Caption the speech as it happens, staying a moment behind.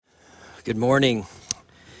Good morning.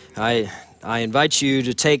 I invite you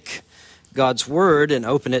to take God's word and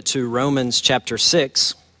open it to Romans chapter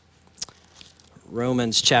 6.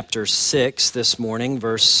 Romans chapter 6 this morning,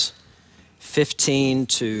 verse 15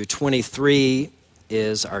 to 23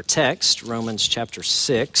 is our text, Romans chapter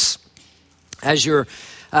 6. As you're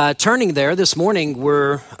turning there this morning,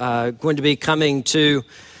 we're going to be coming to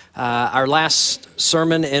our last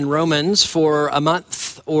sermon in Romans for a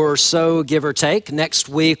month or so, give or take. Next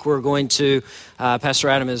week, we're going to, Pastor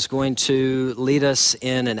Adam is going to lead us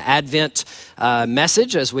in an Advent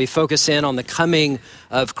message as we focus in on the coming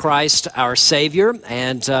of Christ, our Savior.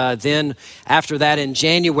 And then after that, in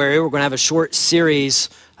January, we're going to have a short series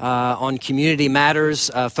on community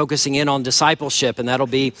matters, focusing in on discipleship, and that'll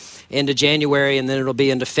be into January, and then it'll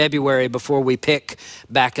be into February before we pick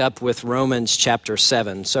back up with Romans chapter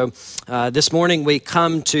 7. So this morning we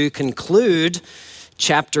come to conclude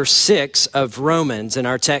chapter 6 of Romans, and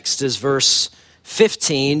our text is verse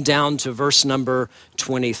 15 down to verse number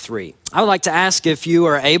 23. I would like to ask if you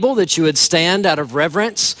are able that you would stand out of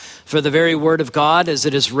reverence for the very word of God as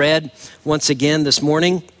it is read once again this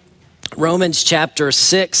morning. Romans chapter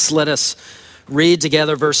 6, let us read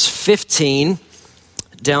together verse 15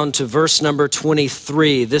 down to verse number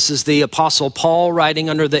 23. This is the Apostle Paul writing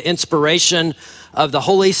under the inspiration of the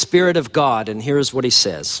Holy Spirit of God, and here's what he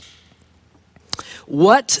says.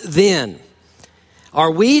 What then?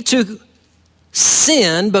 Are we to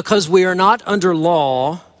sin because we are not under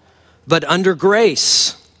law, but under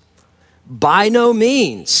grace? By no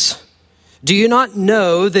means. Do you not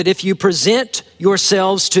know that if you present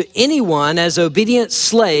yourselves to anyone as obedient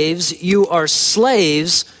slaves, you are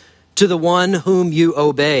slaves to the one whom you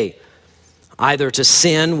obey, either to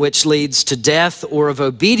sin, which leads to death, or of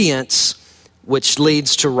obedience, which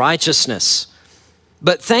leads to righteousness?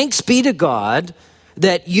 But thanks be to God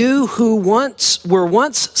that you who were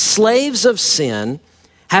once slaves of sin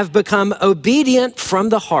have become obedient from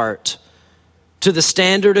the heart to the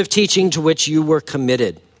standard of teaching to which you were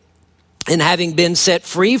committed. And having been set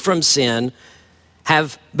free from sin,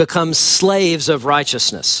 have become slaves of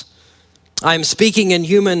righteousness. I am speaking in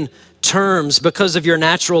human terms because of your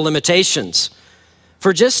natural limitations.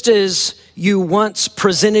 For just as you once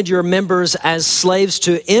presented your members as slaves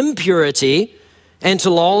to impurity and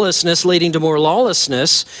to lawlessness leading to more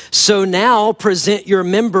lawlessness, so now present your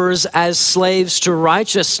members as slaves to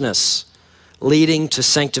righteousness leading to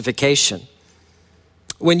sanctification.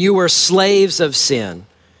 When you were slaves of sin,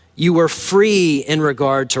 you were free in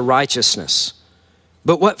regard to righteousness.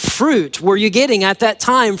 But what fruit were you getting at that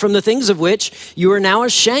time from the things of which you are now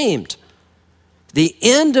ashamed? The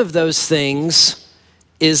end of those things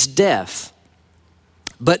is death.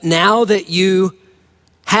 But now that you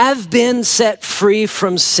have been set free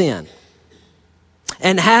from sin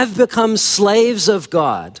and have become slaves of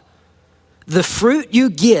God, the fruit you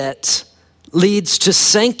get leads to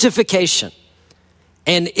sanctification,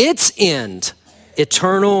 and its end,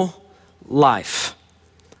 eternal life.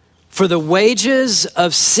 For the wages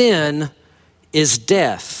of sin is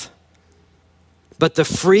death, but the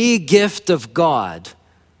free gift of God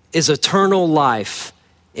is eternal life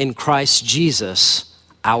in Christ Jesus,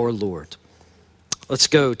 our Lord. Let's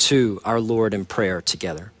go to our Lord in prayer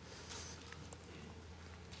together.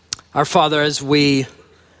 Our Father, as we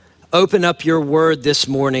open up your word this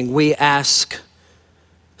morning, we ask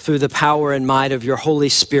through the power and might of your Holy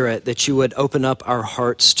Spirit that you would open up our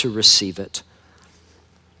hearts to receive it.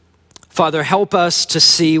 Father, help us to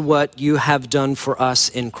see what you have done for us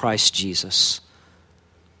in Christ Jesus.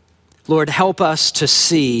 Lord, help us to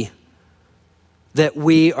see that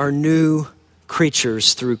we are new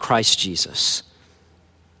creatures through Christ Jesus.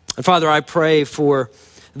 And Father, I pray for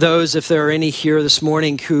those, if there are any here this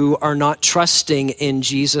morning who are not trusting in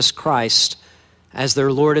Jesus Christ as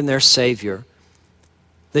their Lord and their Savior,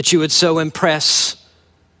 that you would so impress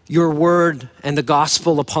your word and the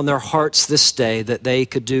gospel upon their hearts this day that they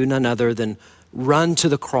could do none other than run to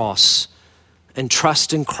the cross and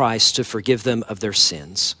trust in Christ to forgive them of their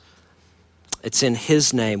sins. It's in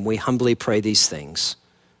his name we humbly pray these things.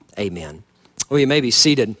 Amen. Well, you may be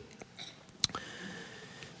seated.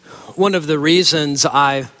 One of the reasons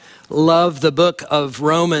I love the book of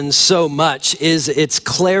Romans so much is its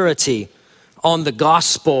clarity on the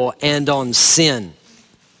gospel and on sin.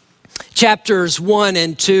 Chapters 1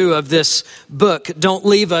 and 2 of this book don't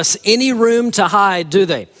leave us any room to hide, do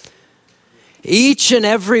they? Each and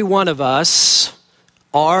every one of us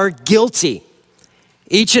are guilty.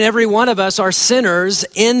 Each and every one of us are sinners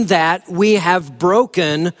in that we have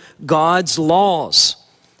broken God's laws.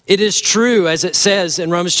 It is true, as it says in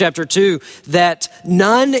Romans chapter 2, that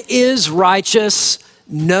none is righteous,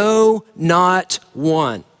 no, not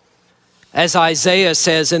one. As Isaiah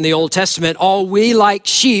says in the Old Testament, all we like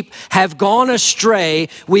sheep have gone astray.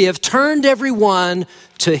 We have turned everyone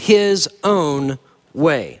to his own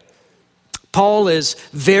way. Paul is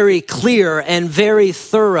very clear and very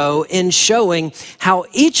thorough in showing how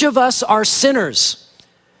each of us are sinners.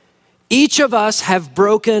 Each of us have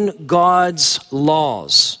broken God's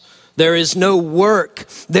laws. There is no work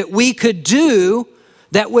that we could do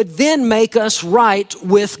that would then make us right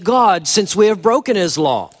with God, since we have broken his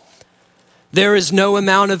law. There is no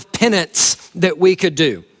amount of penance that we could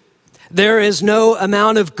do. There is no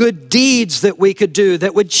amount of good deeds that we could do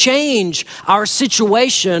that would change our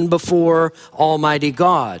situation before Almighty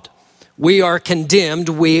God. We are condemned.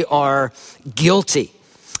 We are guilty.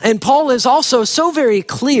 And Paul is also so very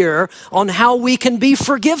clear on how we can be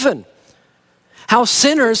forgiven, how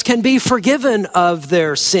sinners can be forgiven of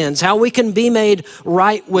their sins, how we can be made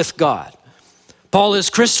right with God. Paul is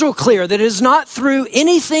crystal clear that it is not through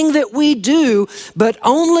anything that we do, but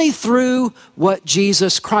only through what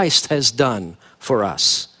Jesus Christ has done for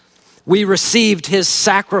us. We received his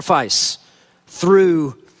sacrifice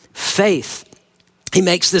through faith. He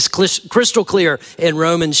makes this crystal clear in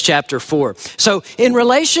Romans chapter 4. So in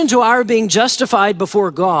relation to our being justified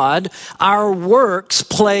before God, our works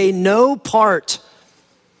play no part.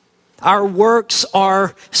 Our works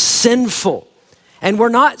are sinful. And we're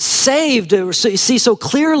not saved, you see so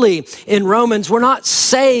clearly in Romans, we're not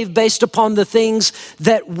saved based upon the things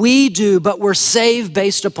that we do, but we're saved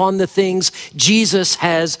based upon the things Jesus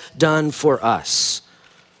has done for us.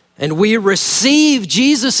 And we receive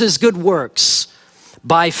Jesus' good works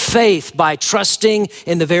by faith, by trusting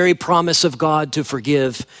in the very promise of God to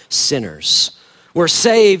forgive sinners. We're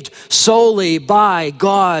saved solely by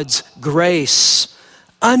God's grace,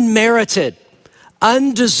 unmerited,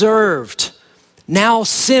 undeserved. Now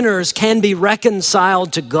sinners can be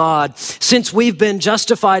reconciled to God. Since we've been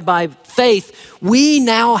justified by faith, we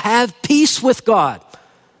now have peace with God,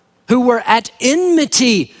 who were at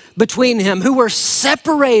enmity between him, who were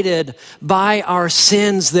separated by our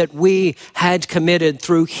sins that we had committed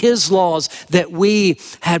through his laws that we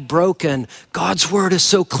had broken. God's word is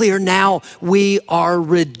so clear. Now we are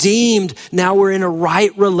redeemed. Now we're in a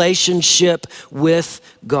right relationship with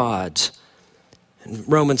God. In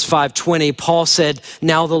Romans 5:20, Paul said,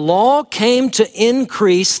 now the law came to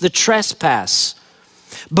increase the trespass,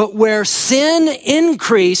 but where sin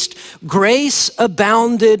increased, grace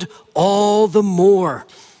abounded all the more.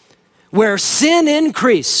 Where sin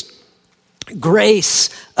increased,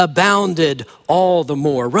 grace abounded all the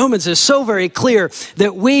more. Romans is so very clear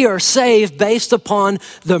that we are saved based upon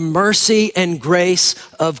the mercy and grace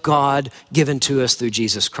of God given to us through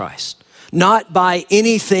Jesus Christ, not by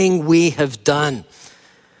anything we have done.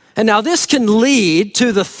 And now this can lead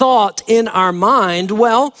to the thought in our mind,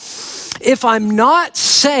 well, if I'm not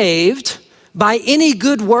saved by any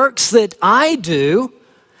good works that I do,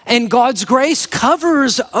 and God's grace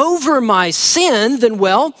covers over my sin, then,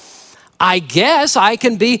 well, I guess I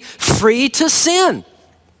can be free to sin.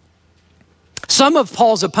 Some of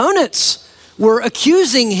Paul's opponents were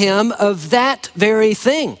accusing him of that very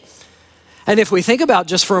thing. And if we think about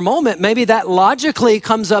just for a moment, maybe that logically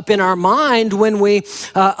comes up in our mind when we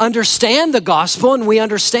understand the gospel and we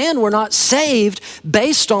understand we're not saved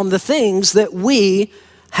based on the things that we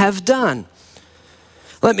have done.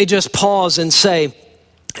 Let me just pause and say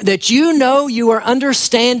that you know you are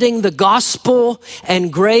understanding the gospel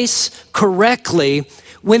and grace correctly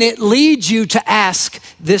when it leads you to ask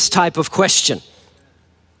this type of question.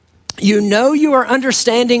 You know you are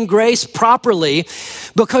understanding grace properly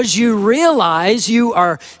because you realize you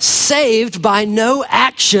are saved by no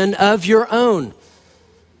action of your own.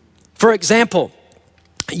 For example,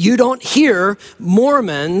 you don't hear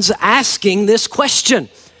Mormons asking this question.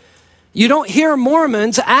 You don't hear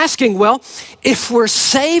Mormons asking, well, if we're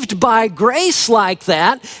saved by grace like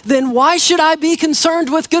that, then why should I be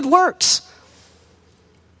concerned with good works?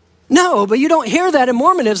 No, but you don't hear that in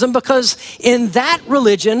Mormonism because in that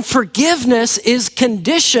religion, forgiveness is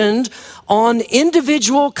conditioned on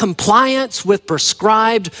individual compliance with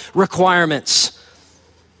prescribed requirements.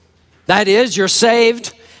 That is, you're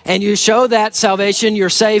saved and you show that salvation, you're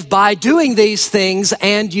saved by doing these things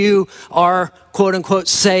and you are, quote unquote,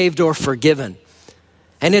 saved or forgiven.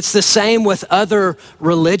 And it's the same with other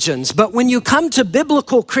religions. But when you come to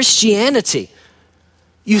biblical Christianity,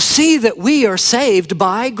 you see that we are saved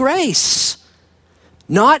by grace,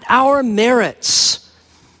 not our merits.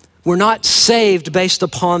 We're not saved based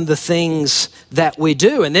upon the things that we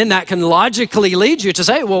do. And then that can logically lead you to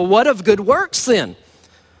say, well, what of good works then?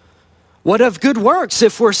 What of good works?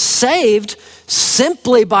 If we're saved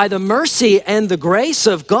simply by the mercy and the grace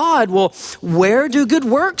of God, well, where do good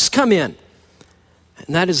works come in?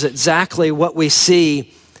 And that is exactly what we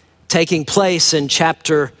see taking place in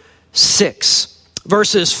chapter 6.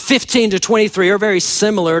 Verses 15 to 23 are very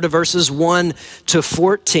similar to verses 1 to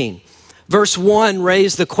 14. Verse 1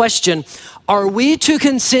 raised the question, are we to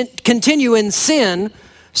continue in sin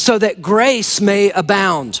so that grace may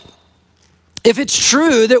abound? If it's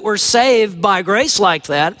true that we're saved by grace like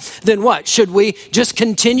that, then what? Should we just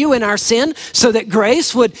continue in our sin so that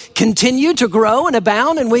grace would continue to grow and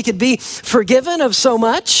abound and we could be forgiven of so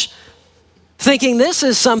much? Thinking this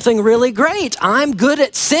is something really great. I'm good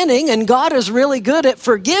at sinning and God is really good at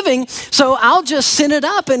forgiving, so I'll just sin it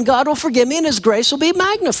up and God will forgive me and his grace will be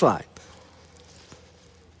magnified.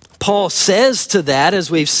 Paul says to that,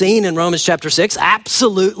 as we've seen in Romans chapter 6,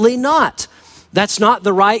 absolutely not. That's not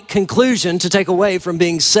the right conclusion to take away from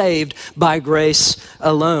being saved by grace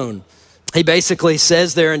alone. He basically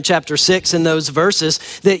says there in chapter 6 in those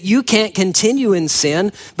verses that you can't continue in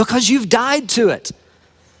sin because you've died to it.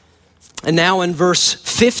 And now in verse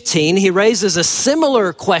 15, he raises a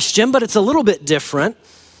similar question, but it's a little bit different.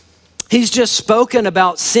 He's just spoken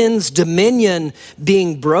about sin's dominion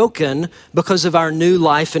being broken because of our new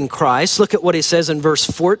life in Christ. Look at what he says in verse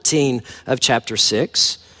 14 of chapter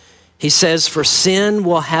 6. He says, for sin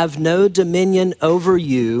will have no dominion over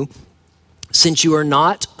you, since you are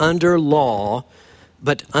not under law,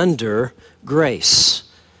 but under grace.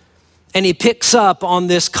 And he picks up on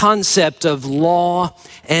this concept of law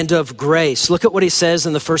and of grace. Look at what he says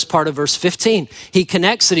in the first part of verse 15. He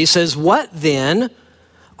connects it. He says, what then?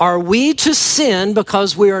 Are we to sin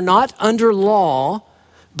because we are not under law,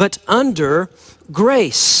 but under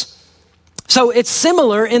grace? So it's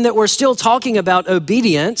similar in that we're still talking about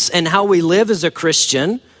obedience and how we live as a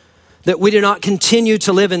Christian, that we do not continue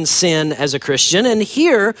to live in sin as a Christian. And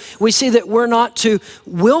here we see that we're not to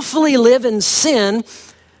willfully live in sin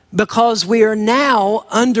because we are now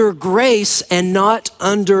under grace and not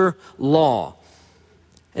under law.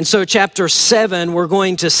 And so chapter 7, we're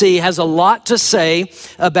going to see, has a lot to say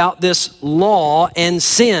about this law and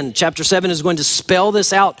sin. Chapter 7 is going to spell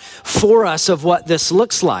this out for us of what this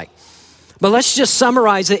looks like. But let's just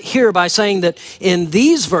summarize it here by saying that in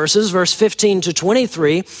these verses, verse 15 to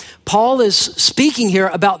 23, Paul is speaking here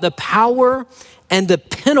about the power and the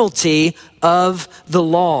penalty of the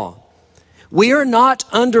law. We are not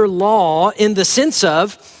under law in the sense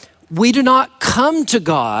of we do not come to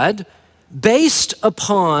God based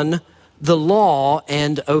upon the law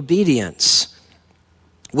and obedience.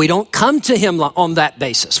 We don't come to him on that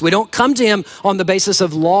basis. We don't come to him on the basis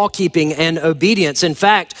of law keeping and obedience. In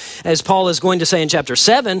fact, as Paul is going to say in chapter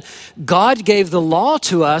 7, God gave the law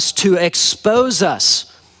to us to expose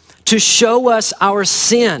us, to show us our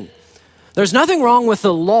sin. There's nothing wrong with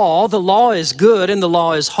the law. The law is good and the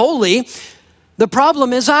law is holy. The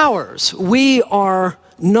problem is ours. We are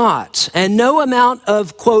not. And no amount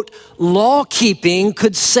of, quote, law keeping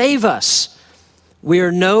could save us. We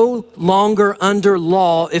are no longer under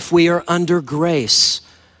law if we are under grace.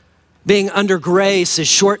 Being under grace is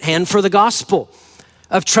shorthand for the gospel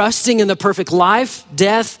of trusting in the perfect life,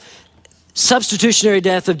 death, substitutionary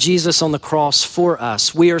death of Jesus on the cross for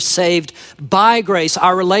us. We are saved by grace.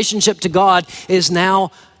 Our relationship to God is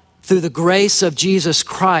now through the grace of Jesus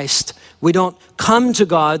Christ. We don't come to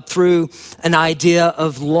God through an idea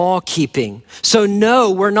of law keeping. So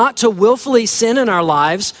no, we're not to willfully sin in our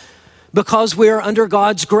lives because we are under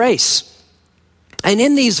God's grace. And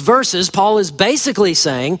in these verses, Paul is basically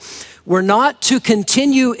saying we're not to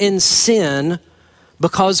continue in sin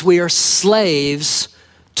because we are slaves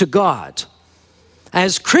to God.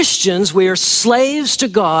 As Christians, we are slaves to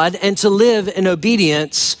God and to live in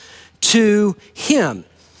obedience to him.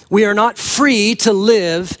 We are not free to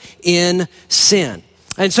live in sin.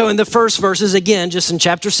 And so in the first verses, again, just in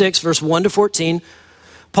chapter 6, verse 1 to 14,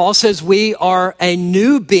 Paul says we are a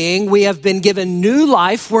new being. We have been given new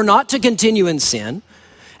life. We're not to continue in sin.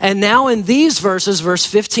 And now in these verses, verse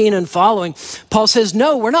 15 and following, Paul says,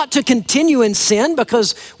 no, we're not to continue in sin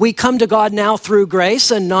because we come to God now through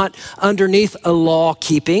grace and not underneath a law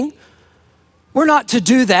keeping. We're not to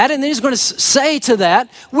do that. And then he's going to say to that,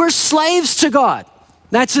 we're slaves to God.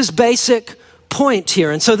 That's his basic point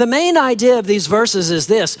here. And so the main idea of these verses is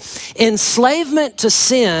this: enslavement to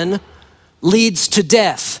sin leads to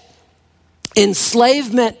death.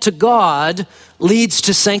 Enslavement to God leads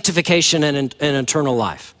to sanctification and eternal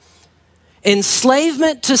life.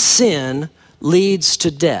 Enslavement to sin leads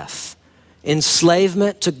to death.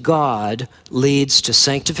 Enslavement to God leads to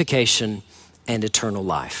sanctification and eternal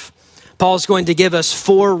life. Paul's going to give us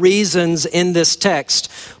 4 reasons in this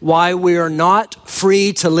text why we are not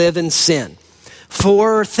free to live in sin.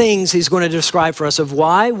 4 things he's going to describe for us of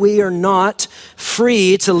why we are not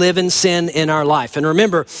free to live in sin in our life. And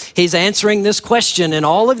remember, he's answering this question in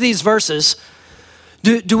all of these verses.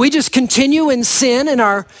 Do we just continue in sin in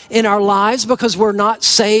our lives because we're not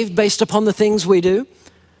saved based upon the things we do?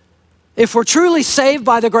 If we're truly saved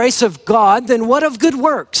by the grace of God, then what of good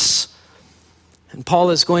works? And Paul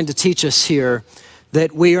is going to teach us here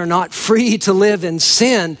that we are not free to live in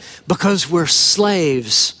sin because we're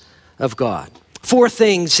slaves of God. 4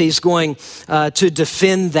 things he's going to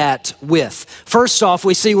defend that with. First off,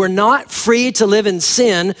 we see we're not free to live in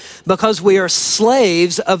sin because we are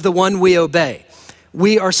slaves of the one we obey.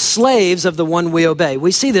 We are slaves of the one we obey.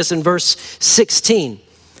 We see this in verse 16.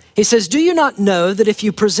 He says, "Do you not know that if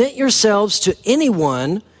you present yourselves to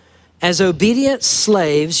anyone as obedient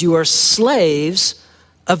slaves, you are slaves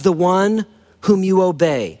of the one whom you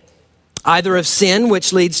obey, either of sin,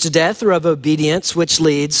 which leads to death, or of obedience, which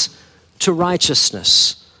leads to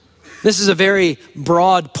righteousness." This is a very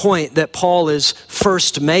broad point that Paul is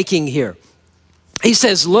first making here. He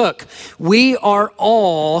says, look, we are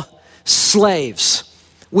all slaves.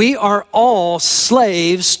 We are all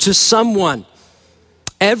slaves to someone.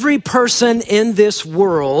 Every person in this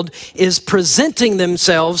world is presenting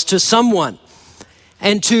themselves to someone.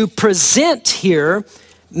 And to present here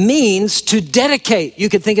means to dedicate. You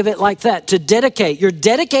could think of it like that, to dedicate. You're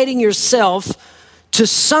dedicating yourself to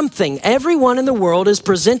something. Everyone in the world is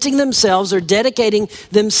presenting themselves or dedicating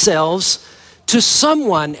themselves to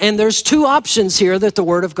someone. And there's 2 options here that the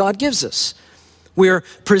Word of God gives us. We're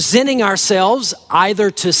presenting ourselves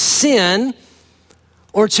either to sin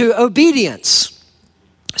or to obedience.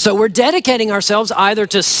 So we're dedicating ourselves either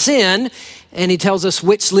to sin, and he tells us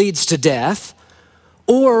which leads to death,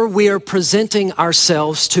 or we are presenting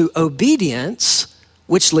ourselves to obedience,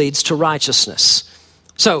 which leads to righteousness.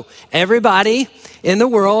 So everybody in the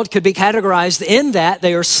world could be categorized in that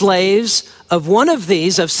they are slaves of one of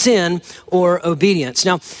these, of sin or obedience.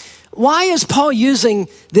 Now, why is Paul using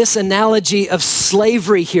this analogy of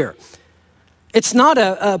slavery here? It's not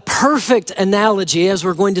a perfect analogy, as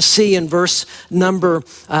we're going to see in verse number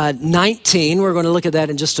 19. We're going to look at that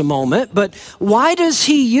in just a moment. But why does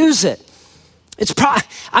he use it?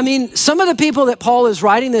 Some of the people that Paul is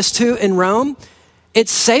writing this to in Rome,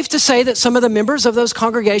 it's safe to say that some of the members of those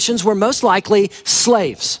congregations were most likely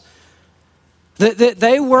slaves. That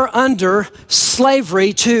they were under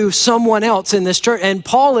slavery to someone else in this church. And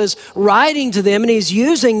Paul is writing to them, and he's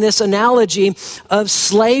using this analogy of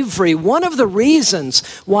slavery. One of the reasons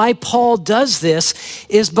why Paul does this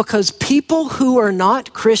is because people who are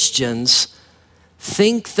not Christians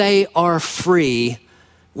think they are free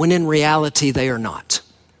when in reality they are not.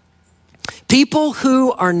 People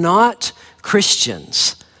who are not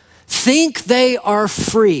Christians think they are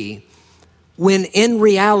free when in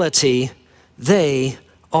reality they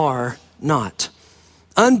are not.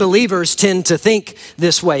 Unbelievers tend to think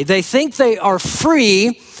this way. They think they are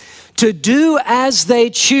free to do as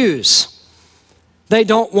they choose. They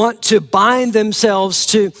don't want to bind themselves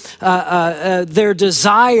to their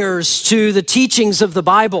desires to the teachings of the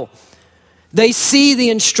Bible. They see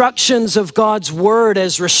the instructions of God's word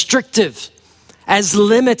as restrictive, as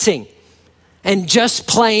limiting, and just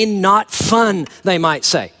plain not fun, they might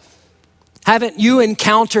say. Haven't you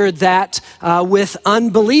encountered that with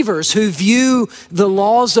unbelievers who view the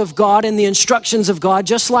laws of God and the instructions of God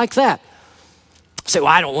just like that? Say, well,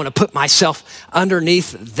 I don't want to put myself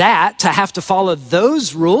underneath that, to have to follow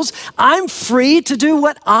those rules. I'm free to do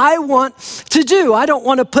what I want to do. I don't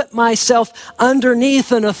want to put myself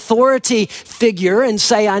underneath an authority figure and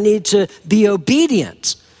say I need to be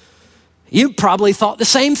obedient. You probably thought the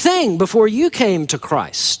same thing before you came to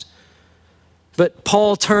Christ. But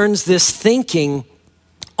Paul turns this thinking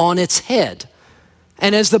on its head.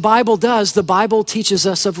 And as the Bible does, the Bible teaches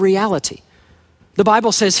us of reality. The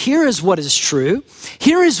Bible says, here is what is true.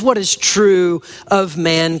 Here is what is true of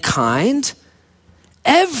mankind.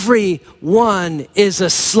 Everyone is a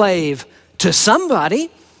slave to somebody.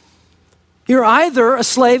 You're either a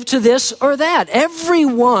slave to this or that.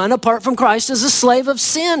 Everyone, apart from Christ, is a slave of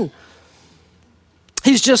sin.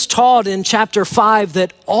 He's just taught in chapter 5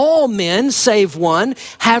 that all men, save one,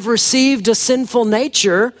 have received a sinful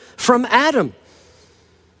nature from Adam.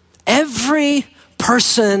 Every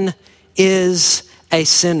person is a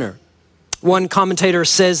sinner. One commentator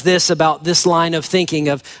says this about this line of thinking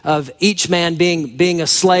of each man being a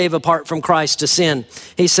slave apart from Christ to sin.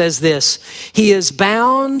 He says this: he is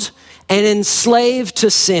bound and enslaved to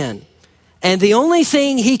sin, and the only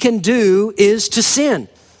thing he can do is to sin.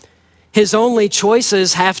 His only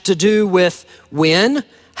choices have to do with when,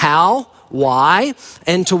 how, why,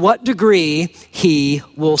 and to what degree he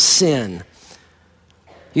will sin.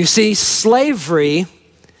 You see, slavery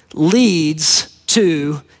leads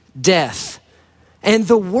to death. And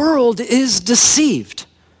the world is deceived.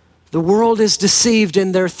 The world is deceived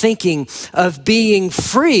in their thinking of being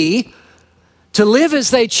free to live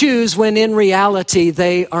as they choose, when in reality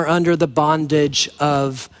they are under the bondage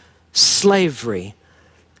of slavery,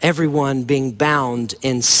 everyone being bound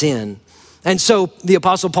in sin. And so the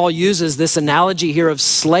Apostle Paul uses this analogy here of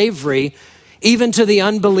slavery, even to the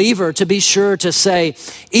unbeliever, to be sure to say,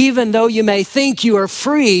 even though you may think you are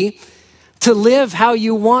free to live how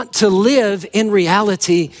you want to live, in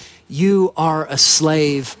reality, you are a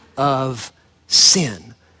slave of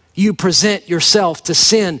sin. You present yourself to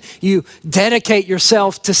sin. You dedicate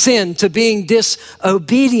yourself to sin, to being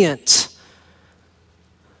disobedient.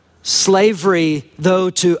 Slavery, though,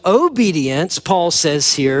 to obedience, Paul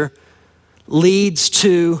says here, leads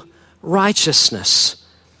to righteousness.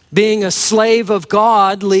 Being a slave of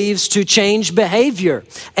God leads to change behavior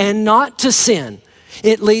and not to sin.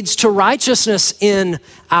 It leads to righteousness in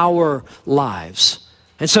our lives.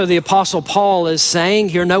 And so the Apostle Paul is saying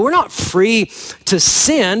here, no, we're not free to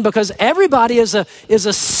sin, because everybody is a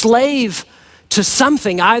slave to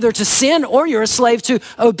something, either to sin or you're a slave to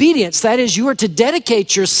obedience. That is, you are to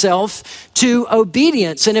dedicate yourself to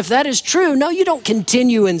obedience. And if that is true, no, you don't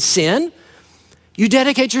continue in sin. You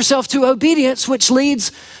dedicate yourself to obedience, which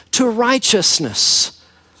leads to righteousness.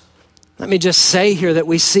 Let me just say here that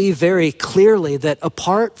we see very clearly that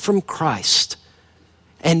apart from Christ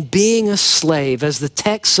and being a slave, as the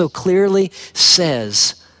text so clearly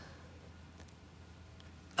says,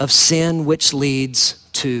 of sin which leads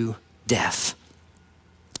to death.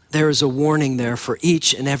 There is a warning there for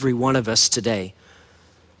each and every one of us today.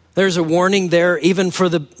 There's a warning there even for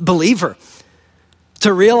the believer,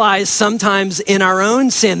 to realize sometimes in our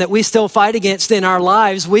own sin that we still fight against in our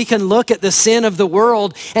lives, we can look at the sin of the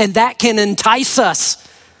world and that can entice us.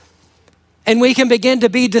 And we can begin to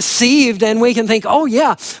be deceived, and we can think, oh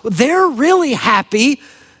yeah, they're really happy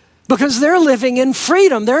because they're living in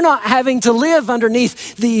freedom. They're not having to live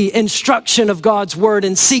underneath the instruction of God's word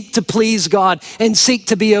and seek to please God and seek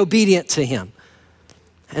to be obedient to him.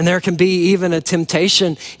 And there can be even a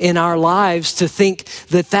temptation in our lives to think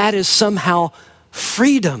that that is somehow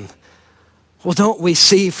freedom. Well, don't we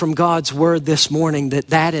see from God's word this morning that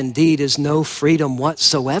that indeed is no freedom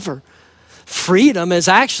whatsoever? Freedom is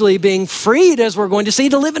actually being freed, as we're going to see,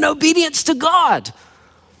 to live in obedience to God.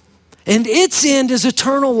 And its end is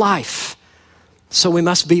eternal life. So we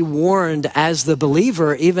must be warned as the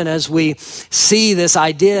believer, even as we see this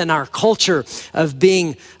idea in our culture of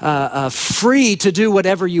being free to do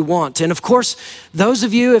whatever you want. And of course, those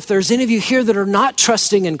of you, if there's any of you here that are not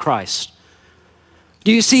trusting in Christ,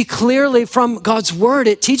 do you see clearly from God's word,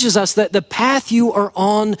 it teaches us that the path you are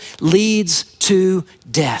on leads to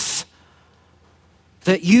death.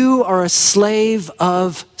 That you are a slave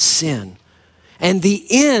of sin. And the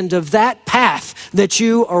end of that path that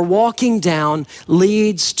you are walking down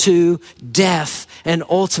leads to death and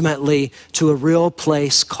ultimately to a real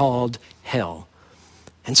place called hell.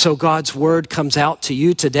 And so God's word comes out to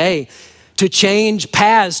you today to change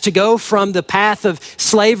paths, to go from the path of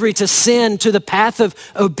slavery to sin to the path of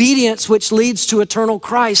obedience, which leads to eternal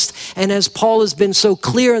Christ. And as Paul has been so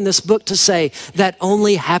clear in this book to say, that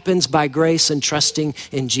only happens by grace and trusting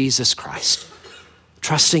in Jesus Christ.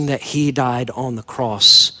 Trusting that he died on the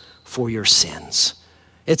cross for your sins.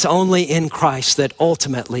 It's only in Christ that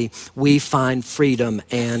ultimately we find freedom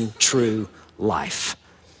and true life.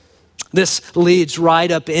 This leads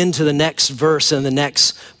right up into the next verse and the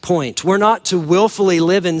next point. We're not to willfully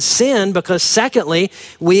live in sin because, secondly,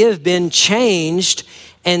 we have been changed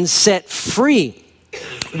and set free.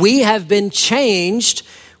 We have been changed.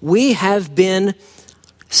 We have been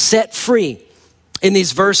set free. In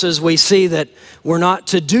these verses, we see that we're not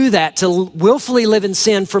to do that, to willfully live in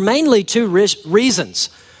sin, for mainly two reasons.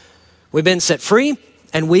 We've been set free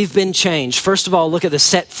and we've been changed. First of all, look at the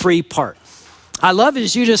set free part. I love it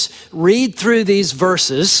as you just read through these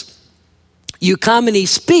verses. You come and he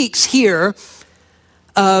speaks here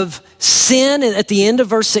of sin at the end of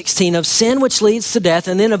verse 16, of sin which leads to death,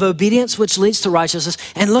 and then of obedience which leads to righteousness.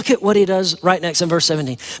 And look at what he does right next in verse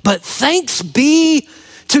 17. But thanks be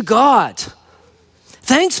to God.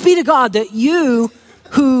 Thanks be to God that you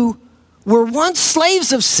who were once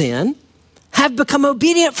slaves of sin have become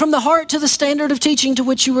obedient from the heart to the standard of teaching to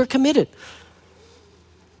which you were committed.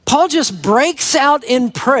 Paul just breaks out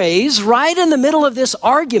in praise right in the middle of this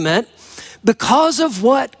argument because of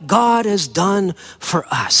what God has done for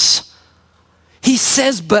us. He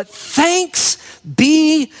says, but thanks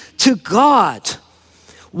be to God.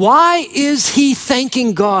 Why is he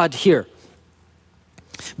thanking God here?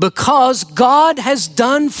 Because God has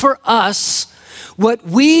done for us what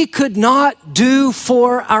we could not do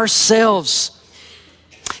for ourselves.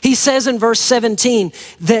 He says in verse 17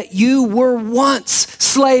 that you were once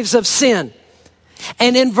slaves of sin.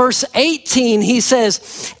 And in verse 18, he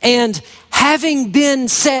says, and having been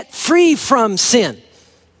set free from sin.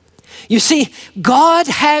 You see, God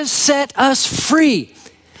has set us free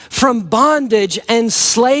from bondage and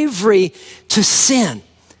slavery to sin.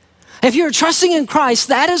 If you're trusting in Christ,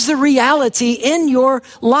 that is the reality in your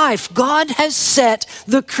life. God has set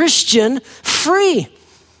the Christian free.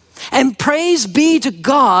 And praise be to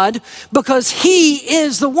God, because he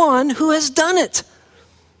is the one who has done it.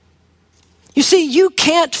 You see, you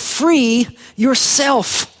can't free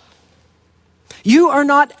yourself. You are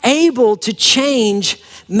not able to change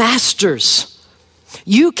masters.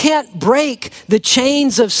 You can't break the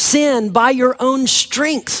chains of sin by your own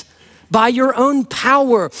strength, by your own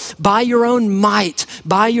power, by your own might,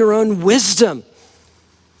 by your own wisdom.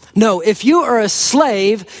 No, if you are a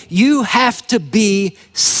slave, you have to be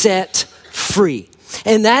set free.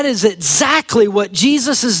 And that is exactly what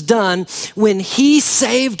Jesus has done when he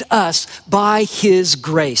saved us by his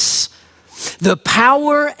grace. The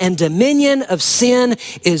power and dominion of sin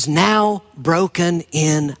is now broken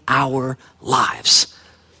in our lives.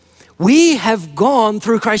 We have gone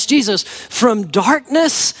through Christ Jesus from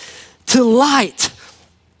darkness to light.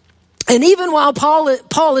 And even while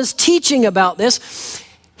Paul is teaching about this,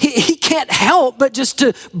 he can't help but just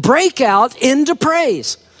to break out into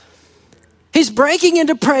praise. He's breaking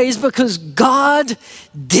into praise because God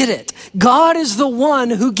did it. God is the one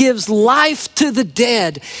who gives life to the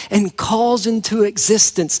dead and calls into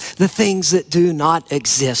existence the things that do not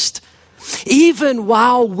exist. Even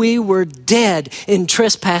while we were dead in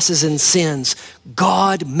trespasses and sins,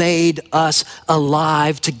 God made us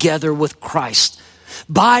alive together with Christ.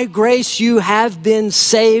 By grace you have been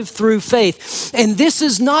saved through faith. And this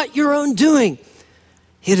is not your own doing.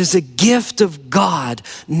 It is a gift of God,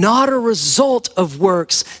 not a result of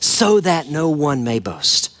works, so that no one may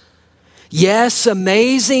boast. Yes,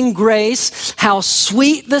 amazing grace, how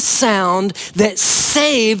sweet the sound that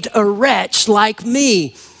saved a wretch like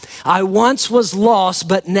me. I once was lost,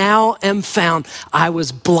 but now am found. I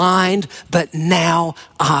was blind, but now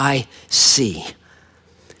I see.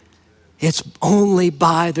 It's only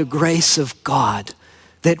by the grace of God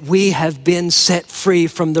that we have been set free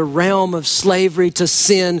from the realm of slavery to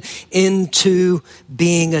sin into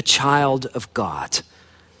being a child of God.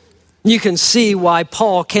 You can see why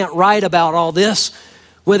Paul can't write about all this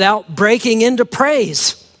without breaking into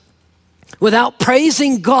praise, without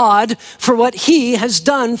praising God for what he has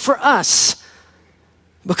done for us,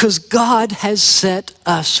 because God has set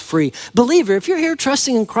us free. Believer, if you're here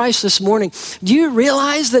trusting in Christ this morning, do you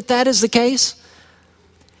realize that that is the case?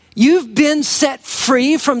 You've been set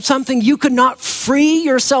free from something you could not free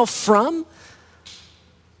yourself from.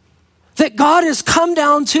 That God has come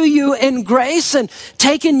down to you in grace and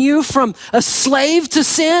taken you from a slave to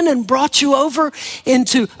sin and brought you over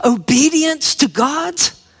into obedience to God.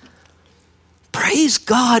 Praise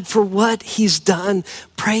God for what he's done.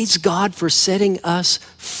 Praise God for setting us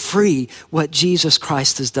free, what Jesus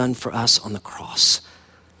Christ has done for us on the cross.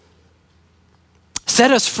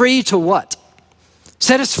 Set us free to what?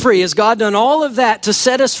 Set us free. Has God done all of that to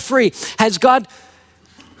set us free? Has God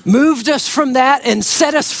moved us from that and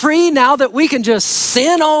set us free now that we can just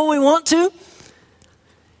sin all we want to?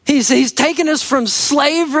 He's taken us from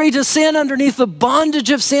slavery to sin, underneath the bondage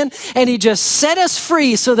of sin, and he just set us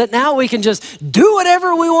free so that now we can just do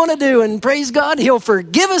whatever we want to do. And praise God, he'll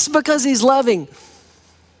forgive us because he's loving.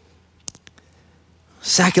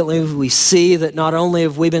 Secondly, we see that not only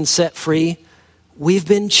have we been set free, we've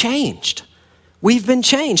been changed. We've been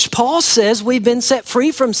changed. Paul says we've been set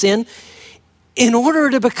free from sin in order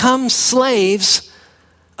to become slaves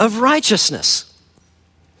of righteousness.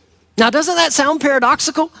 Now, doesn't that sound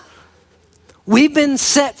paradoxical? We've been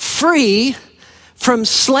set free from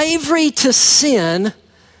slavery to sin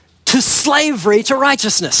to slavery to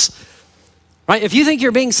righteousness. Right? If you think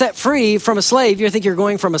you're being set free from a slave, you think you're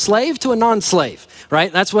going from a slave to a non-slave,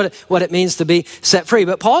 right? That's what it means to be set free.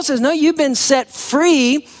 But Paul says, no, you've been set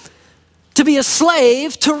free to be a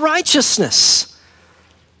slave to righteousness.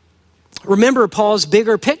 Remember Paul's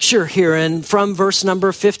bigger picture here from verse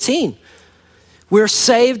number 15. We're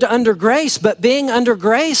saved under grace, but being under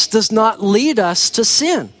grace does not lead us to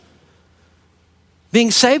sin.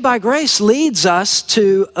 Being saved by grace leads us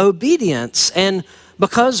to obedience. And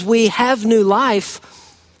because we have new life,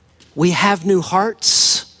 we have new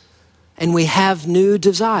hearts and we have new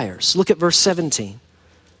desires. Look at verse 17.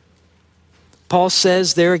 Paul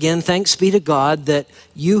says there again, thanks be to God that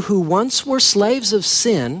you who once were slaves of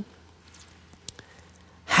sin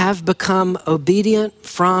have become obedient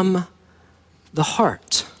from the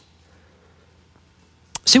heart.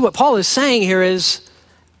 See, what Paul is saying here is,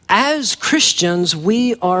 as Christians,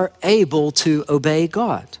 we are able to obey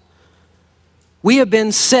God. We have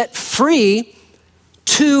been set free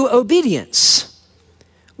to obedience.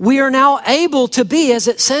 We are now able to be, as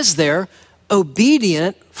it says there,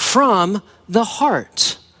 obedient from the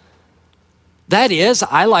heart. That is,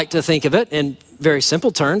 I like to think of it in very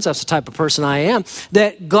simple terms, that's the type of person I am,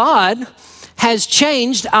 that God has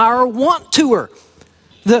changed our want-toer.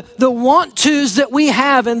 The want-tos that we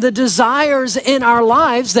have and the desires in our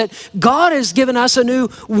lives, that God has given us a new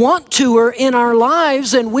want-toer in our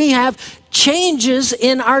lives, and we have changes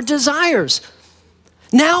in our desires.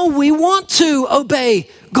 Now we want to obey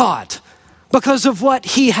God because of what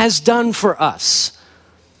He has done for us.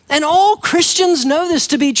 And all Christians know this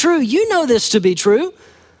to be true. You know this to be true.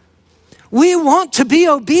 We want to be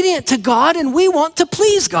obedient to God, and we want to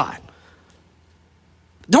please God.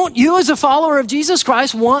 Don't you, as a follower of Jesus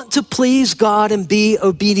Christ, want to please God and be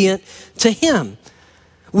obedient to Him?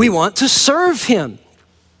 We want to serve Him.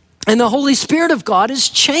 And the Holy Spirit of God is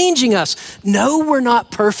changing us. No, we're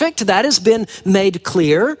not perfect. That has been made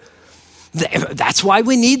clear. That's why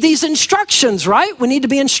we need these instructions, right? We need to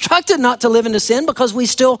be instructed not to live into sin because we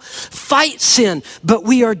still fight sin. But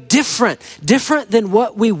we are different than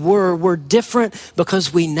what we were. We're different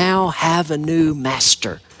because we now have a new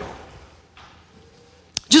master.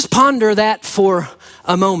 Just ponder that for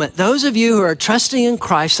a moment. Those of you who are trusting in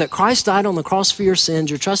Christ, that Christ died on the cross for your sins,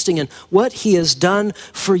 you're trusting in what He has done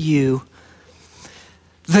for you.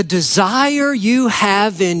 The desire you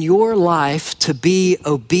have in your life to be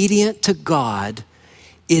obedient to God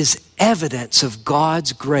is evidence of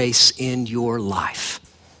God's grace in your life.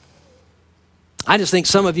 I just think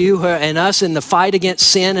some of you and us in the fight against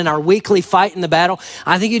sin and our weekly fight in the battle,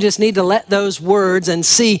 I think you just need to let those words and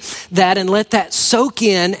see that and let that soak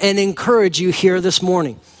in and encourage you here this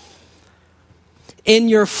morning. In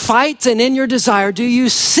your fight and in your desire, do you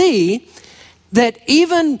see that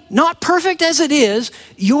even not perfect as it is,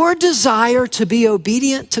 your desire to be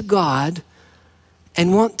obedient to God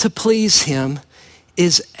and want to please Him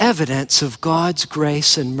is evidence of God's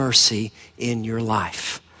grace and mercy in your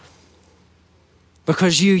life?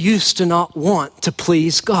 Because you used to not want to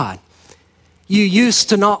please God. You used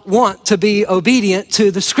to not want to be obedient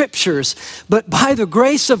to the Scriptures. But by the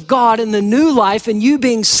grace of God in the new life and you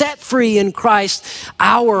being set free in Christ,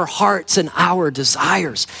 our hearts and our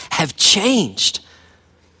desires have changed.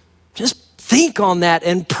 Just think on that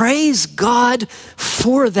and praise God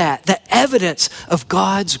for that, the evidence of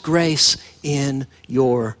God's grace in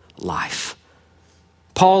your life.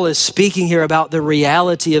 Paul is speaking here about the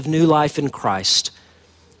reality of new life in Christ.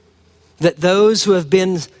 That those who have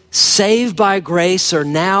been saved by grace are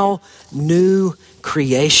now new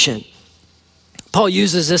creation. Paul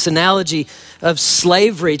uses this analogy of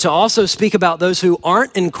slavery to also speak about those who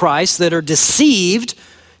aren't in Christ, that are deceived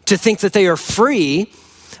to think that they are free.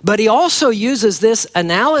 But he also uses this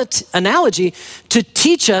analogy to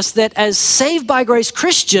teach us that as saved by grace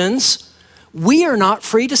Christians, we are not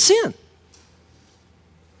free to sin.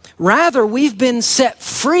 Rather, we've been set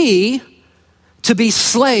free to be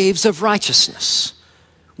slaves of righteousness.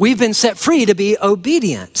 We've been set free to be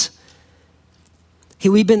obedient.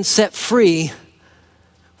 We've been set free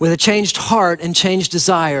with a changed heart and changed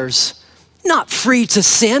desires. Not free to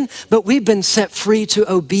sin, but we've been set free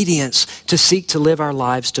to obedience, to seek to live our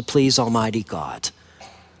lives to please Almighty God.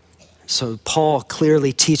 So Paul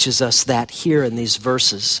clearly teaches us that here in these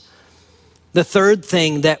verses. The third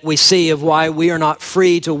thing that we see of why we are not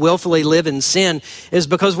free to willfully live in sin is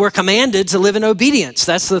because we're commanded to live in obedience.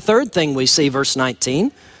 That's the third thing we see, verse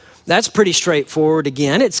 19. That's pretty straightforward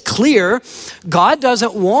again. It's clear God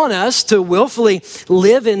doesn't want us to willfully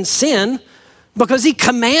live in sin because He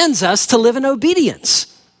commands us to live in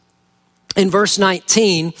obedience. In verse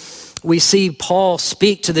 19, we see Paul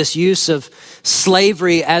speak to this use of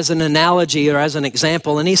slavery as an analogy or as an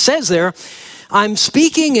example. And he says there, I'm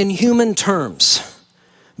speaking in human terms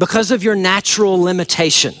because of your natural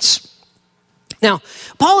limitations. Now,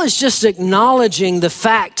 Paul is just acknowledging the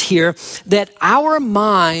fact here that our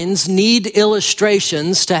minds need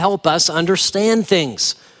illustrations to help us understand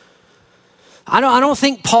things. I don't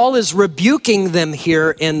think Paul is rebuking them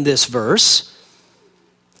here in this verse.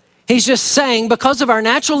 He's just saying because of our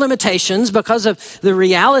natural limitations, because of the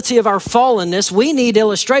reality of our fallenness, we need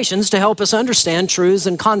illustrations to help us understand truths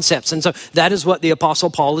and concepts. And so that is what the Apostle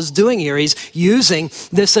Paul is doing here. He's using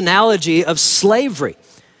this analogy of slavery.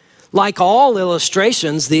 Like all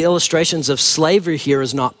illustrations, the illustrations of slavery here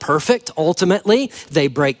is not perfect. Ultimately, they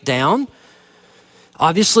break down.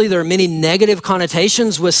 Obviously, there are many negative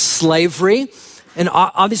connotations with slavery. And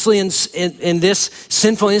obviously in this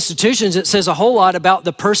sinful institutions, it says a whole lot about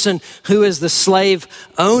the person who is the slave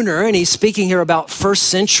owner. And he's speaking here about first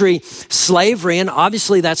century slavery. And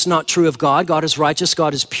obviously that's not true of God. God is righteous,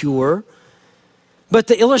 God is pure. But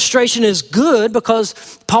the illustration is good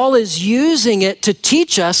because Paul is using it to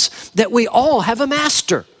teach us that we all have a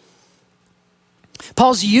master.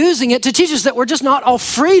 Paul's using it to teach us that we're just not all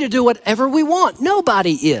free to do whatever we want.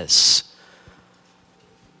 Nobody is.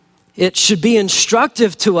 It should be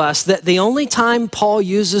instructive to us that the only time Paul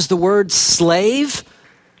uses the word slave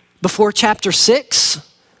before chapter 6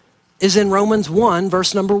 is in Romans 1,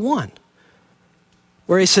 verse number 1,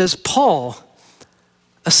 where he says, Paul,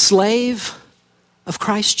 a slave of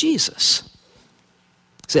Christ Jesus.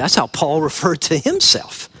 See, that's how Paul referred to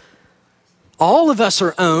himself. All of us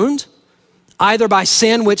are owned either by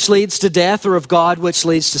sin, which leads to death, or of God, which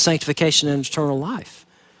leads to sanctification and eternal life.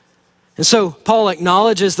 And so Paul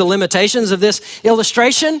acknowledges the limitations of this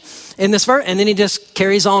illustration in this verse, and then he just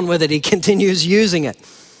carries on with it. He continues using it.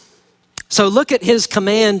 So look at his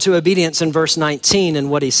command to obedience in verse 19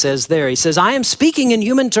 and what he says there. He says, I am speaking in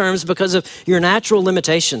human terms because of your natural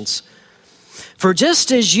limitations. For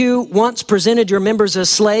just as you once presented your members as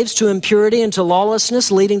slaves to impurity and to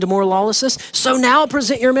lawlessness, leading to more lawlessness, so now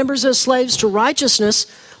present your members as slaves to righteousness,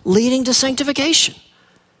 leading to sanctification.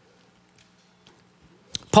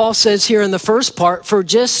 Paul says here in the first part, for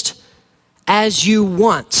just as you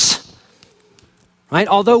once, right?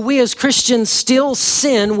 Although we as Christians still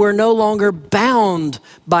sin, we're no longer bound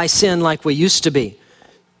by sin like we used to be.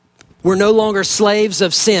 We're no longer slaves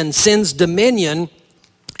of sin. Sin's dominion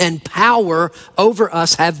and power over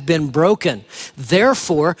us have been broken.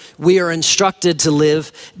 Therefore, we are instructed to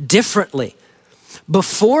live differently.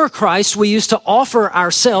 Before Christ, we used to offer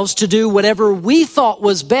ourselves to do whatever we thought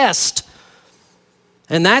was best.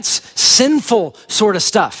 And that's sinful sort of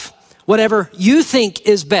stuff. Whatever you think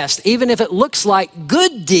is best, even if it looks like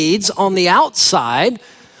good deeds on the outside,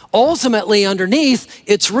 ultimately underneath,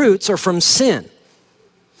 its roots are from sin.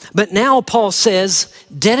 But now Paul says,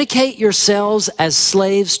 dedicate yourselves as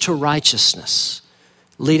slaves to righteousness,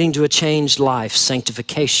 leading to a changed life,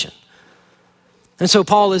 sanctification. And so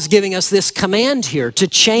Paul is giving us this command here to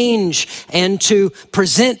change and to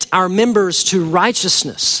present our members to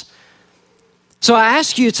righteousness. So I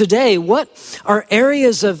ask you today, what are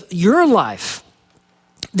areas of your life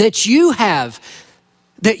that you have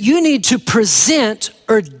that you need to present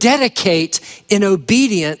or dedicate in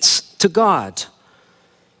obedience to God?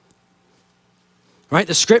 Right?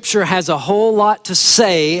 The scripture has a whole lot to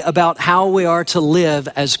say about how we are to live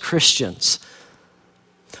as Christians.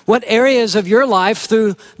 What areas of your life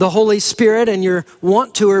through the Holy Spirit and your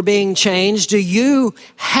want to are being changed do you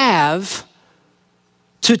have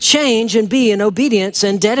to change and be in obedience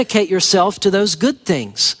and dedicate yourself to those good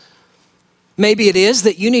things? Maybe it is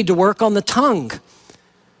that you need to work on the tongue.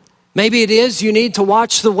 Maybe it is you need to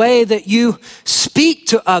watch the way that you speak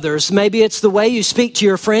to others. Maybe it's the way you speak to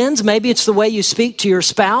your friends. Maybe it's the way you speak to your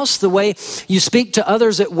spouse, the way you speak to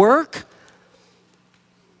others at work.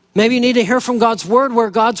 Maybe you need to hear from God's word,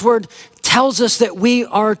 where God's word tells us that we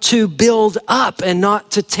are to build up and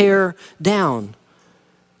not to tear down.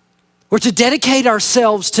 We're to dedicate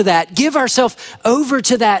ourselves to that, give ourselves over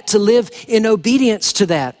to that, to live in obedience to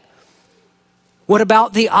that. What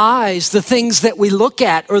about the eyes, the things that we look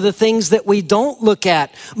at or the things that we don't look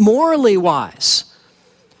at, morally wise?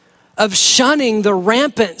 Of shunning the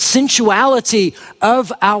rampant sensuality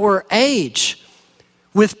of our age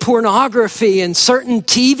with pornography and certain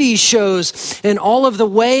TV shows and all of the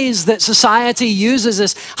ways that society uses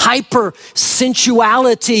this hyper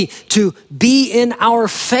sensuality to be in our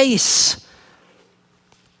face.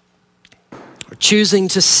 Or choosing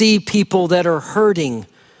to see people that are hurting,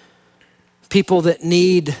 people that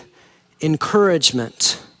need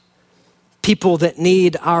encouragement, people that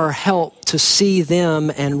need our help, to see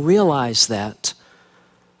them and realize that.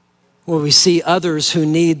 Where we see others who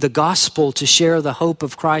need the gospel to share the hope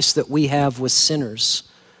of Christ that we have with sinners.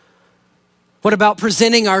 What about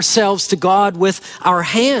presenting ourselves to God with our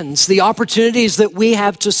hands, the opportunities that we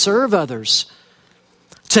have to serve others,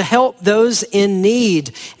 to help those in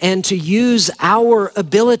need, and to use our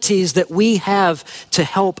abilities that we have to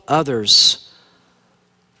help others?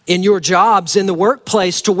 in your jobs, in the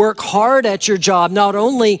workplace, to work hard at your job, not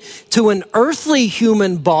only to an earthly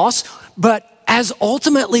human boss, but as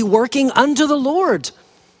ultimately working unto the Lord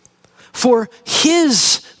for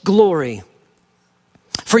His glory.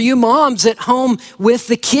 For you moms at home with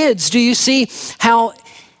the kids, do you see how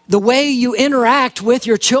the way you interact with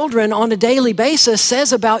your children on a daily basis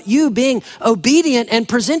says about you being obedient and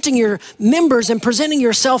presenting your members and presenting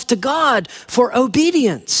yourself to God for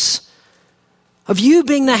obedience? Of you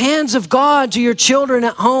being the hands of God to your children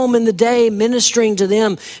at home in the day, ministering to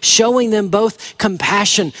them, showing them both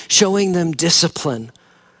compassion, showing them discipline.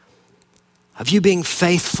 Of you being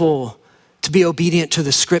faithful to be obedient to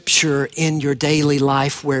the Scripture in your daily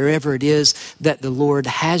life, wherever it is that the Lord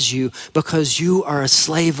has you, because you are a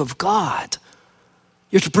slave of God.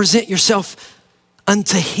 You're to present yourself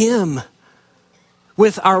unto Him.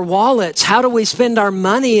 With our wallets, how do we spend our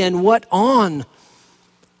money and what on?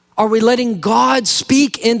 Are we letting God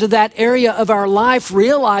speak into that area of our life,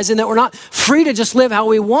 realizing that we're not free to just live how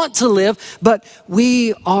we want to live, but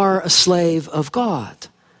we are a slave of God?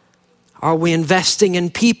 Are we investing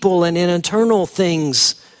in people and in eternal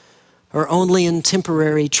things, or only in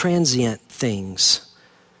temporary, transient things?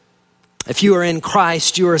 If you are in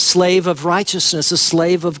Christ, you are a slave of righteousness, a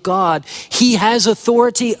slave of God. He has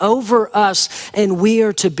authority over us, and we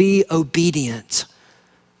are to be obedient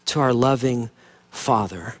to our loving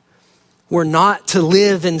Father. We're not to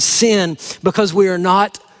live in sin because we are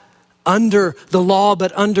not under the law,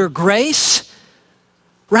 but under grace.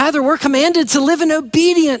 Rather, we're commanded to live in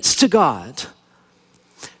obedience to God.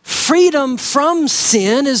 Freedom from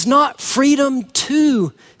sin is not freedom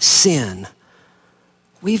to sin.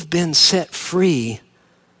 We've been set free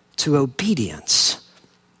to obedience.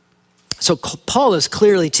 So Paul is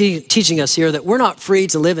clearly teaching us here that we're not free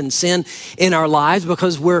to live in sin in our lives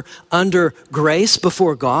because we're under grace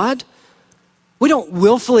before God. We don't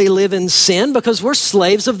willfully live in sin because we're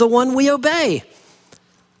slaves of the one we obey.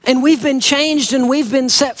 And we've been changed and we've been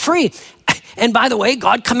set free. And by the way,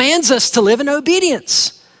 God commands us to live in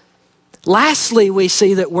obedience. Lastly, we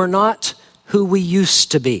see that we're not who we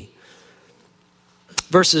used to be.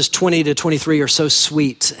 Verses 20 to 23 are so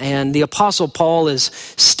sweet. And the Apostle Paul is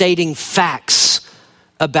stating facts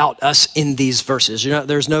about us in these verses. You know,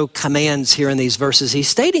 there's no commands here in these verses. He's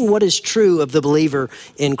stating what is true of the believer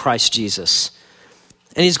in Christ Jesus.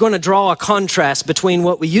 And he's going to draw a contrast between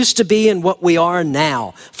what we used to be and what we are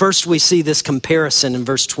now. First, we see this comparison in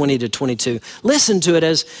verse 20 to 22. Listen to it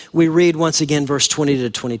as we read once again, verse 20 to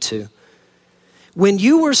 22. When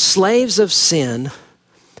you were slaves of sin,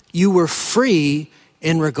 you were free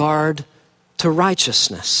in regard to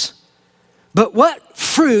righteousness. But what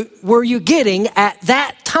fruit were you getting at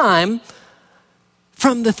that time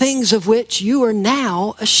from the things of which you are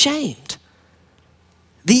now ashamed?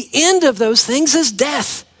 The end of those things is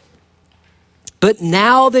death. But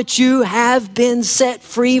now that you have been set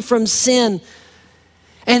free from sin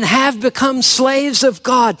and have become slaves of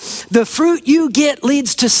God, the fruit you get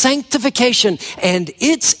leads to sanctification and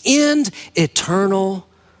its end, eternal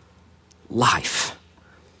life.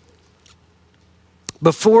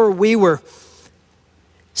 Before we were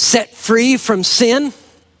set free from sin,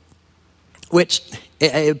 which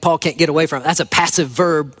Paul can't get away from, that's a passive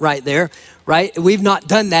verb right there, right? We've not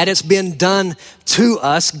done that. It's been done to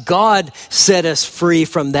us. God set us free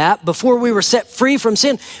from that. Before we were set free from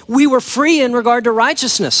sin, we were free in regard to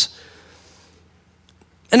righteousness.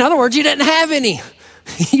 In other words, you didn't have any.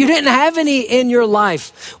 You didn't have any in your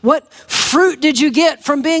life. What fruit did you get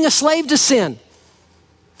from being a slave to sin?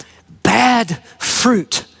 Bad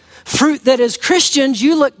fruit. Fruit that as Christians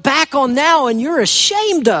you look back on now and you're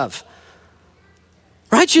ashamed of.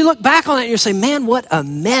 Right? You look back on it and you say, man, what a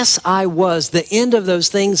mess I was. The end of those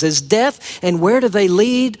things is death. And where do they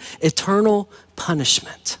lead? Eternal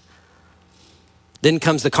punishment. Then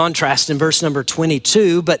comes the contrast in verse number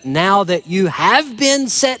 22. But now that you have been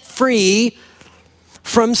set free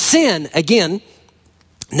from sin. Again,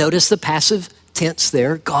 notice the passive tense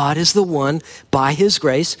there. God is the one by his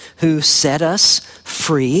grace who set us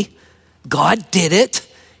free. God did it.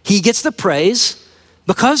 He gets the praise.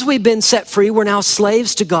 Because we've been set free, we're now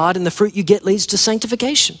slaves to God, and the fruit you get leads to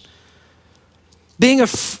sanctification. Being a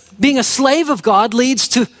slave of God leads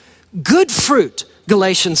to good fruit,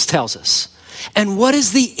 Galatians tells us. And what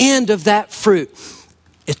is the end of that fruit?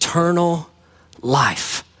 Eternal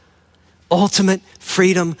life. Ultimate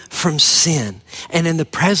freedom from sin. And in the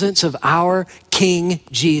presence of our King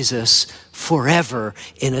Jesus forever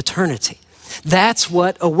in eternity. That's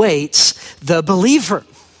what awaits the believer.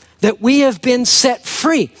 That we have been set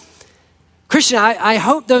free. Christian, I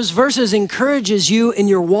hope those verses encourages you in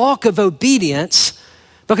your walk of obedience,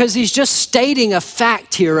 because he's just stating a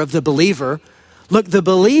fact here of the believer. Look, the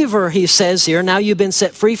believer, he says here, now you've been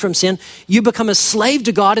set free from sin, you become a slave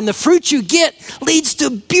to God, and the fruit you get leads to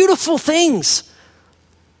beautiful things.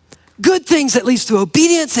 Good things that leads to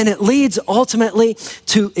obedience, and it leads ultimately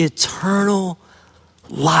to eternal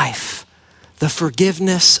life, the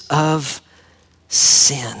forgiveness of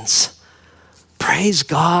sins. Praise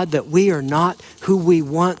God that we are not who we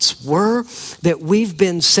once were, that we've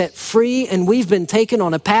been set free and we've been taken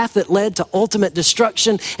on a path that led to ultimate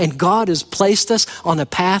destruction, and God has placed us on a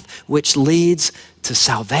path which leads to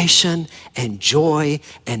salvation and joy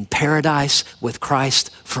and paradise with Christ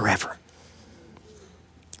forever.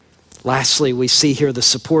 Lastly, we see here the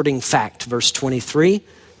supporting fact, verse 23.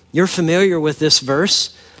 You're familiar with this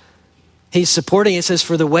verse. He's supporting, it says,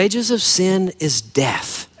 for the wages of sin is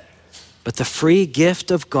death, but the free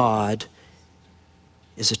gift of God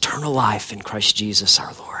is eternal life in Christ Jesus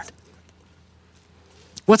our Lord.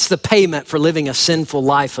 What's the payment for living a sinful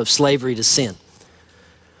life of slavery to sin?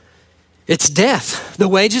 It's death. The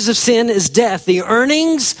wages of sin is death. The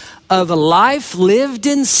earnings of a life lived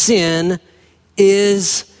in sin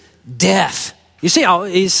is death. You see how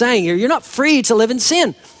he's saying here, you're not free to live in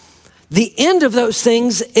sin. The end of those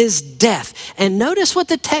things is death. And notice what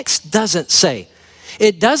the text doesn't say.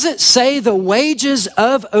 It doesn't say the wages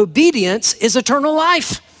of obedience is eternal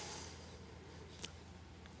life.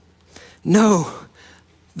 No,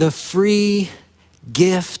 the free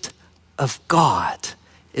gift of God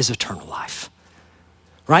is eternal life,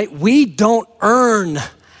 right? We don't earn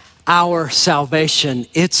our salvation.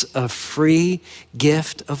 It's a free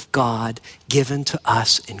gift of God given to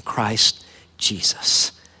us in Christ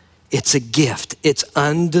Jesus. It's a gift. It's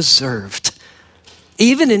undeserved.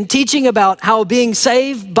 Even in teaching about how being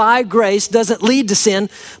saved by grace doesn't lead to sin,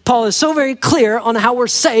 Paul is so very clear on how we're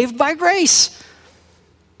saved by grace.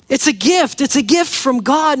 It's a gift. It's a gift from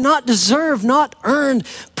God, not deserved, not earned.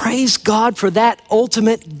 Praise God for that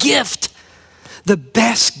ultimate gift. The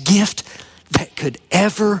best gift that could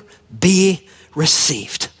ever be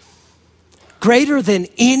received. Greater than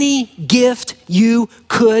any gift you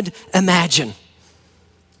could imagine.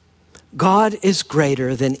 God is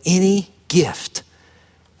greater than any gift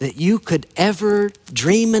that you could ever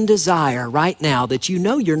dream and desire right now that you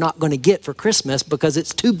know you're not going to get for Christmas because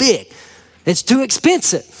it's too big. It's too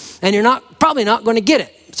expensive, and you're probably not going to get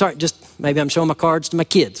it. Sorry, just maybe I'm showing my cards to my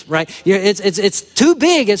kids, right? It's too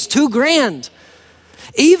big, it's too grand.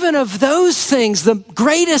 Even of those things, the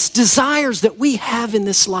greatest desires that we have in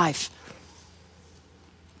this life,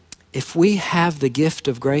 if we have the gift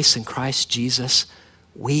of grace in Christ Jesus,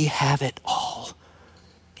 we have it all.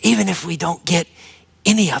 Even if we don't get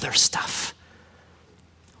any other stuff,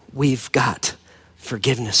 we've got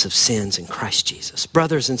forgiveness of sins in Christ Jesus.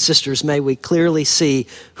 Brothers and sisters, may we clearly see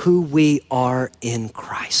who we are in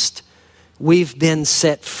Christ. We've been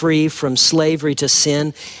set free from slavery to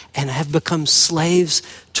sin and have become slaves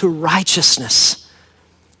to righteousness.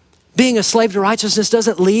 Being a slave to righteousness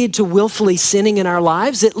doesn't lead to willfully sinning in our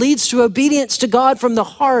lives. It leads to obedience to God from the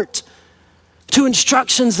heart, to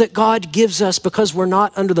instructions that God gives us because we're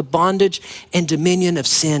not under the bondage and dominion of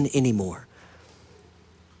sin anymore.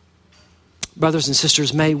 Brothers and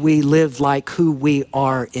sisters, may we live like who we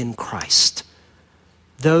are in Christ.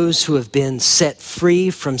 Those who have been set free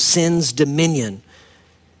from sin's dominion,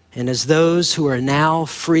 and as those who are now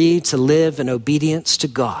free to live in obedience to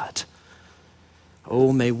God.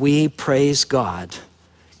 Oh, may we praise God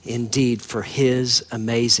indeed for his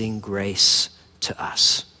amazing grace to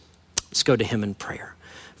us. Let's go to him in prayer.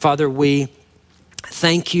 Father, we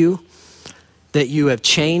thank you that you have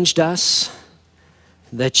changed us,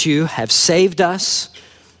 that you have saved us,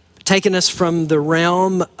 taken us from the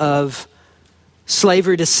realm of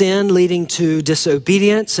slavery to sin leading to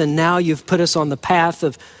disobedience, and now you've put us on the path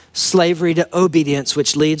of slavery to obedience,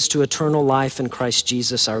 which leads to eternal life in Christ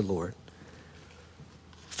Jesus our Lord.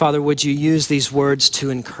 Father, would you use these words to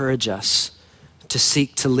encourage us to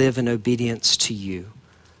seek to live in obedience to you?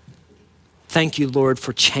 Thank you, Lord,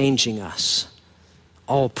 for changing us.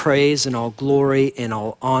 All praise and all glory and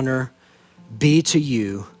all honor be to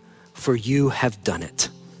you, for you have done it.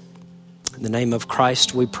 In the name of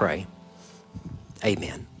Christ we pray.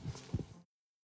 Amen.